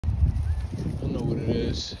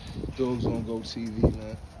Yes, DogzOnGoTv,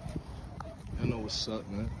 man. I know what's up,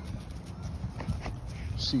 man.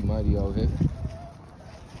 See Mighty out here.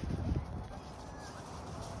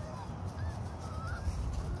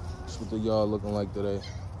 That's what the yard looking like today.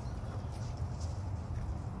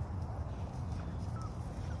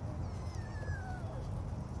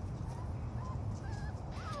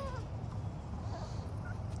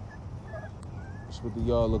 That's what the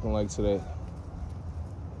yard looking like today.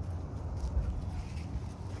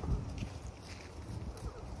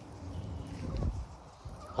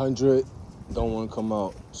 $100 don't want to come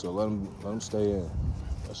out, so let him stay in.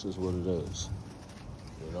 That's just what it is.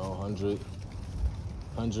 You know, 100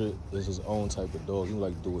 is his own type of dog. He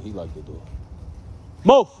like to do what he like to do.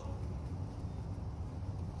 Move!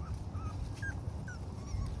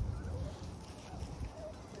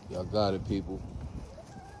 Y'all got it, people.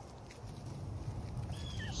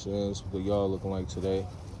 So that's what y'all looking like today.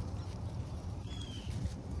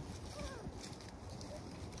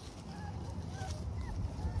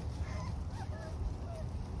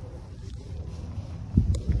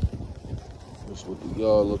 That's what the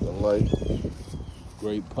yard looking like.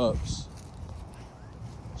 Great pups.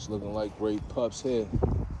 It's looking like great pups here.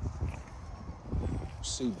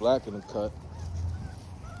 See Black in the cut.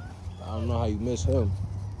 I don't know how you miss him.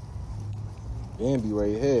 Bambi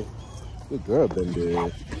right here. Good girl,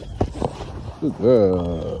 Bambi. Good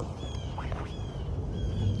girl.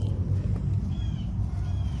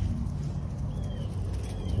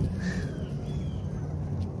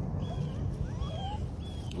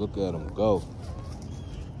 Look at him go.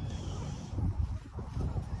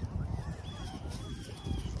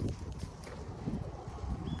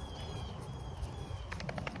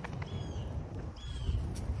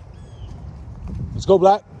 Let's go,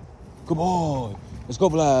 Black. Good boy. Let's go,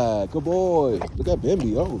 Black. Good boy. Look at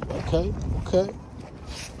Bambi. Oh, okay. Okay.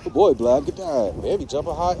 Good boy, Black. Get that. Bambi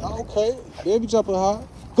jumping high. Oh, okay. Bambi jumping high.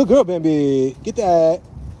 Good girl, Bambi. Get that.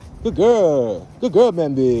 Good girl. Good girl,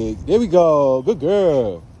 Bambi. There we go. Good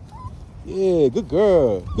girl. Yeah, good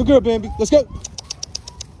girl. Good girl, Bambi. Let's go.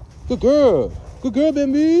 Good girl. Good girl,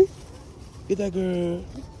 Bambi. Get that girl.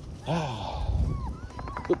 Ah.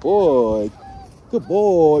 Good boy. Good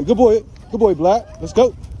boy. Good boy. Good boy, Black. Let's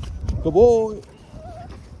go. Good boy.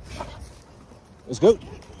 Let's go.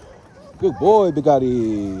 Good boy,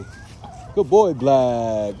 Bugatti. Good boy,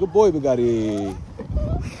 Black. Good boy, Bugatti.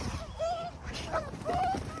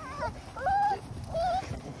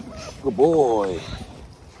 Good boy.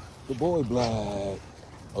 Good boy, Black.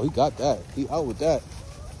 Oh, he got that. He out with that.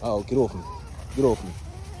 Oh, get off me. Get off me.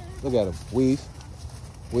 Look at him. Weave.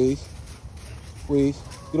 Weave. Weave.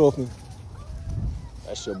 Get off me.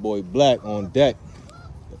 That's your boy Black on deck.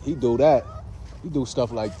 He do that. He do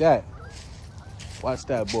stuff like that. Watch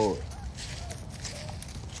that boy.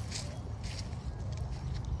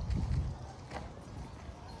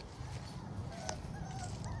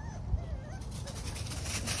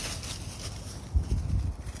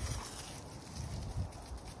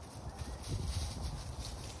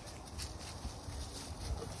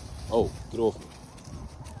 Oh, get off me.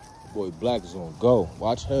 Boy, Black is on go.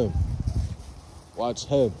 Watch him. Watch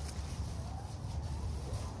him.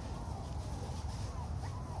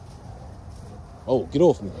 Oh, get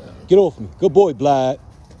off me. Get off me. Good boy, Black.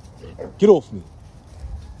 Get off me.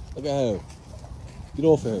 Look at him. Get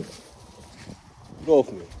off him. Get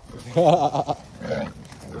off me.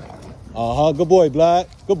 Uh-huh. Good boy, Black.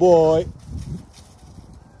 Good boy.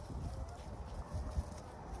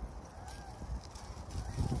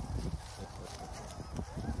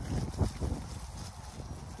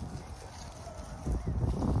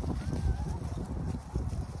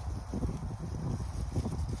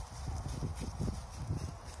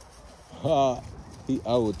 He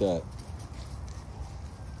out with that.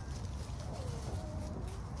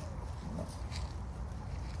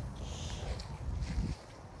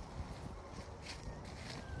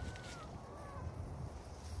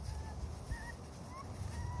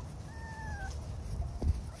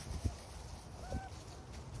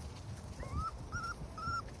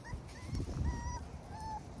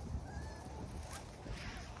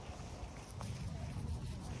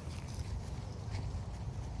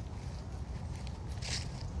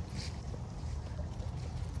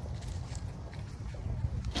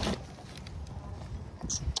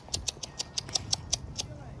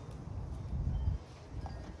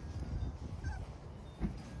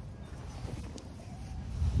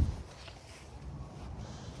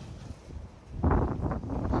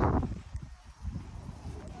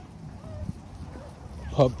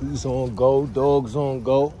 Puppies on go, dogs on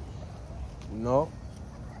go. You know?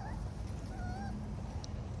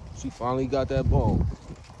 She finally got that bone.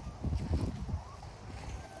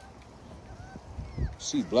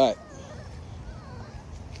 See Black.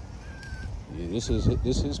 Yeah, this is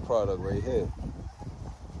his product right here.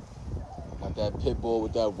 Got that pit bull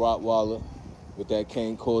with that Rottweiler, with that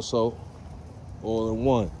Cane Corso, all in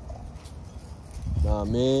one. Nah,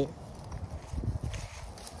 man.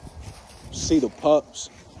 See the pups.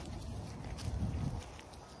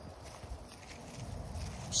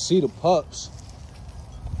 See the pups.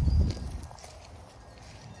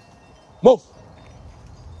 Move.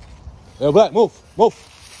 Hey, Black, move, move.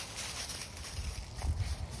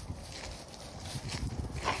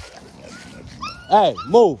 Hey,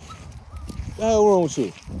 move. What the hell wrong with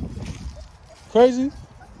you? Crazy?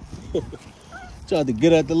 Tried to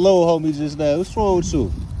get at the low homie just now. What's wrong with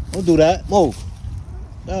you? Don't do that. Move.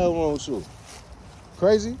 What the hell wrong with you?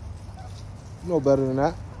 Crazy? You know better than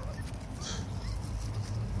that.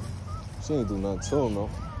 She ain't do nothing to him, though.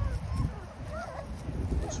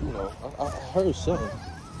 But you know, I heard something.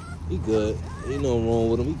 He good. Ain't nothing wrong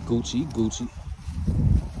with him. He Gucci. He Gucci.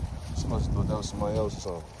 Somebody thought that was somebody else's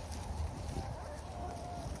song.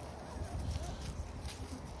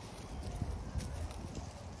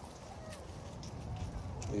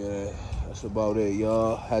 Yeah, that's about it,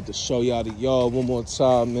 y'all. Had to show y'all the yard one more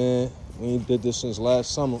time, man. We ain't did this since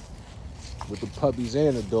last summer with the puppies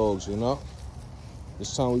and the dogs, you know?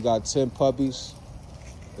 This time we got 10 puppies.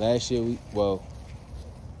 Last year,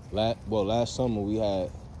 last summer we had,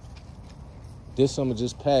 this summer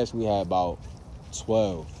just passed, we had about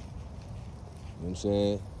 12. You know what I'm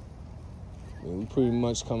saying? I mean, we pretty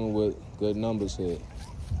much coming with good numbers here.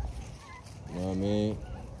 You know what I mean?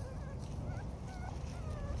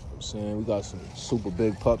 Saying we got some super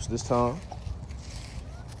big pups this time.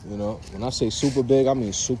 You know, when I say super big, I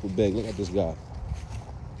mean super big. Look at this guy.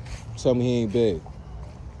 Tell me he ain't big.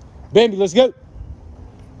 Baby, let's go.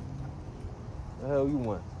 The hell you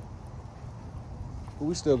want? Who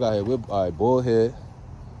we still got here? All right, Bullhead.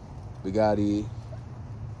 We got E.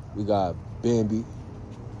 We got Bambi.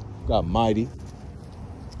 We got Mighty.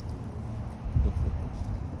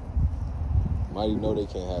 Mighty know they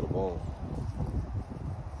can't have the bone.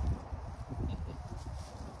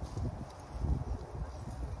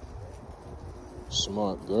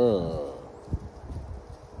 Smart girl.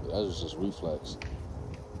 That was just reflex.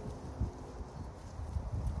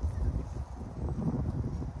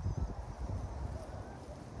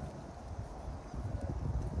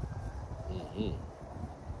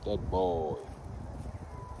 That boy.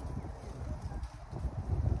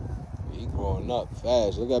 He growing up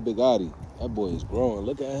fast. Look at Big Adi. That boy is growing.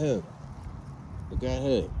 Look at him. Look at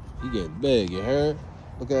him. He getting big. You heard?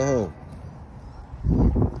 Look at him.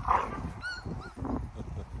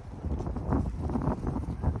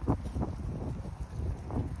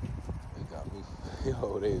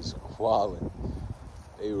 Yo, they is qualling.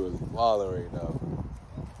 They really qualling right now.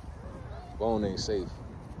 Bone ain't safe.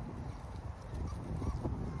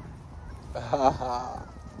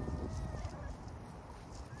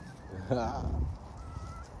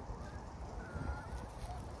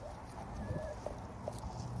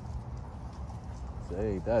 They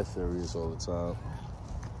ain't that serious all the time.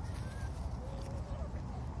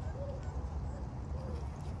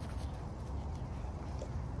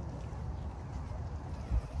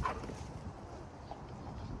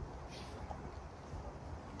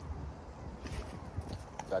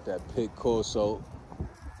 Got that pit Corso.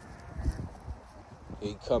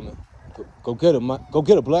 He coming. Go get him, man. Go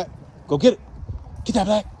get it, Black. Go get it. Get that,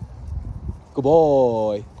 Black. Good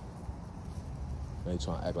boy. Man, he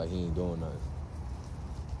trying to act like he ain't doing nothing.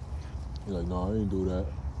 He like, no, I ain't do that.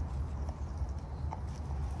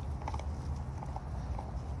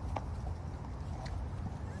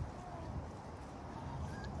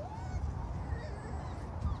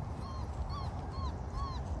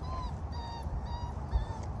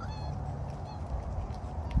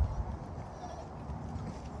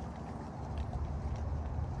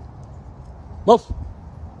 Move.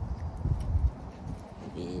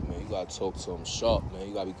 Yeah, man, you gotta talk to him sharp, man.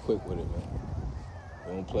 You gotta be quick with it, man.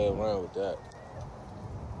 Don't play around with that.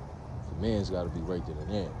 The man's gotta be right to the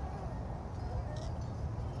end.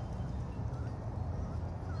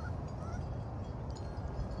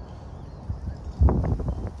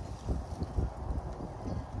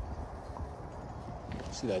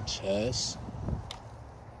 See that chest?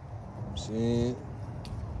 I'm seeing.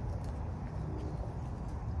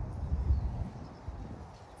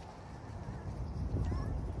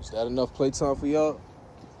 Is that enough playtime for y'all?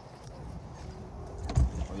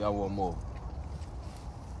 Or y'all want more?